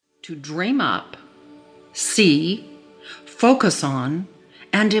to dream up, see, focus on,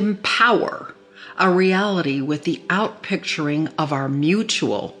 and empower a reality with the outpicturing of our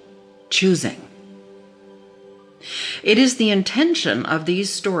mutual choosing. It is the intention of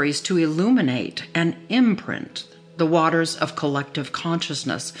these stories to illuminate and imprint the waters of collective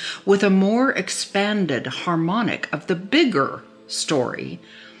consciousness with a more expanded harmonic of the bigger story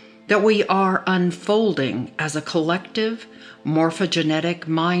that we are unfolding as a collective morphogenetic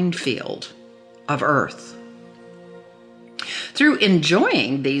minefield of Earth. Through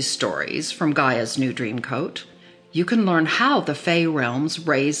enjoying these stories from Gaia's new Dreamcoat, you can learn how the Fey realms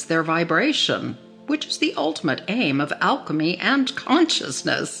raise their vibration, which is the ultimate aim of alchemy and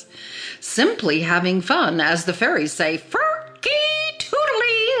consciousness. Simply having fun, as the fairies say,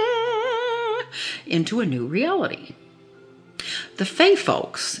 frky-tootling, into a new reality. The Fey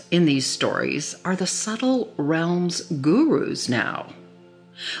folks in these stories are the subtle realms gurus now,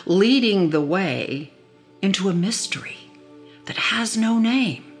 leading the way into a mystery that has no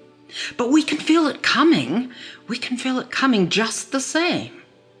name. But we can feel it coming. We can feel it coming just the same.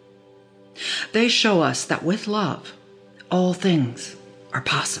 They show us that with love, all things are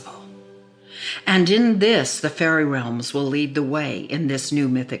possible. And in this, the fairy realms will lead the way in this new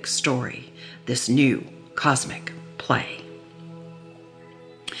mythic story, this new cosmic play.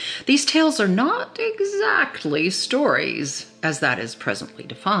 These tales are not exactly stories, as that is presently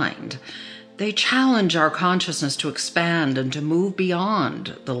defined. They challenge our consciousness to expand and to move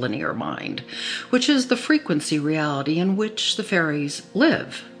beyond the linear mind, which is the frequency reality in which the fairies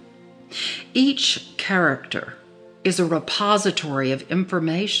live. Each character is a repository of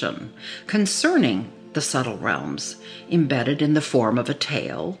information concerning the subtle realms, embedded in the form of a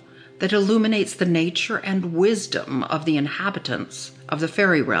tale that illuminates the nature and wisdom of the inhabitants of the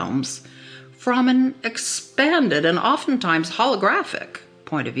fairy realms from an expanded and oftentimes holographic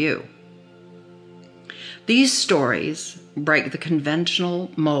point of view. These stories break the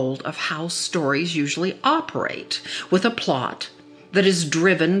conventional mold of how stories usually operate, with a plot that is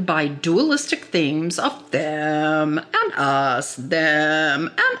driven by dualistic themes of them and us,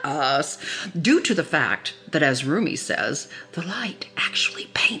 due to the fact that, as Rumi says, the light actually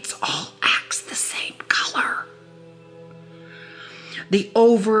paints all acts the same color. The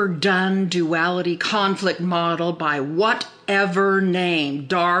overdone duality conflict model by whatever name,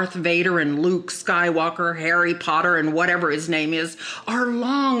 Darth Vader and Luke Skywalker, Harry Potter and whatever his name is, are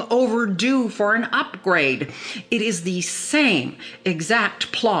long overdue for an upgrade. It is the same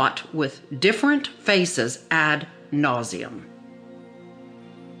exact plot with different faces ad nauseum.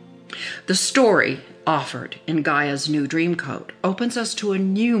 The story offered in Gaia's new Dreamcoat opens us to a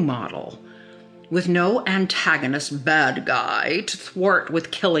new model, with no antagonist bad guy to thwart with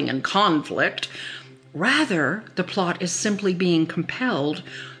killing and conflict. Rather, the plot is simply being compelled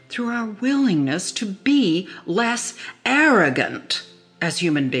through our willingness to be less arrogant as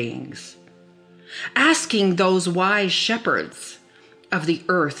human beings. Asking those wise shepherds of the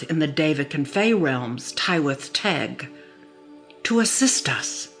earth in the Davic and Fey realms, Tywith Teg, to assist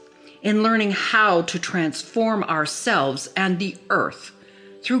us in learning how to transform ourselves and the earth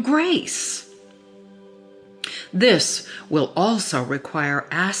through grace. This will also require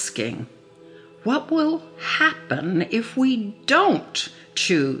asking, what will happen if we don't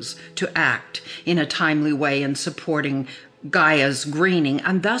choose to act in a timely way in supporting Gaia's greening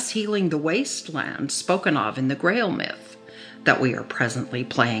and thus healing the wasteland spoken of in the Grail myth that we are presently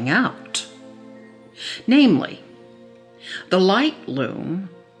playing out? Namely, the light loom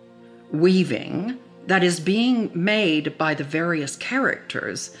weaving that is being made by the various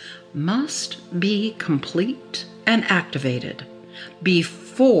characters must be complete and activated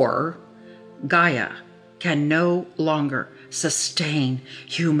before Gaia can no longer sustain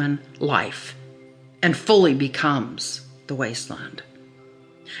human life and fully becomes the wasteland.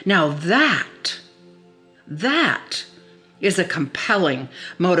 Now that is a compelling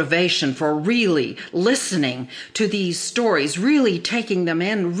motivation for really listening to these stories, really taking them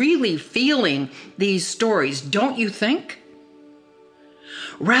in, really feeling these stories, don't you think?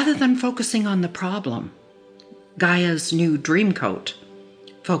 Rather than focusing on the problem, Gaia's new Dreamcoat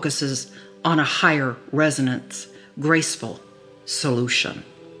focuses on a higher resonance, graceful solution.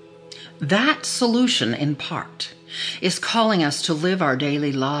 That solution, in part, is calling us to live our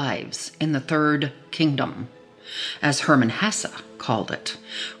daily lives in the third kingdom, as Hermann Hesse called it,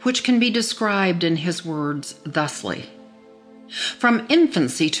 which can be described in his words thusly. From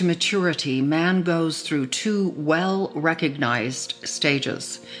infancy to maturity, man goes through two well-recognized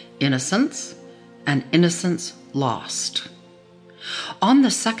stages, innocence and innocence lost. On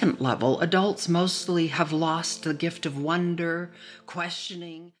the second level, adults mostly have lost the gift of wonder, questioning,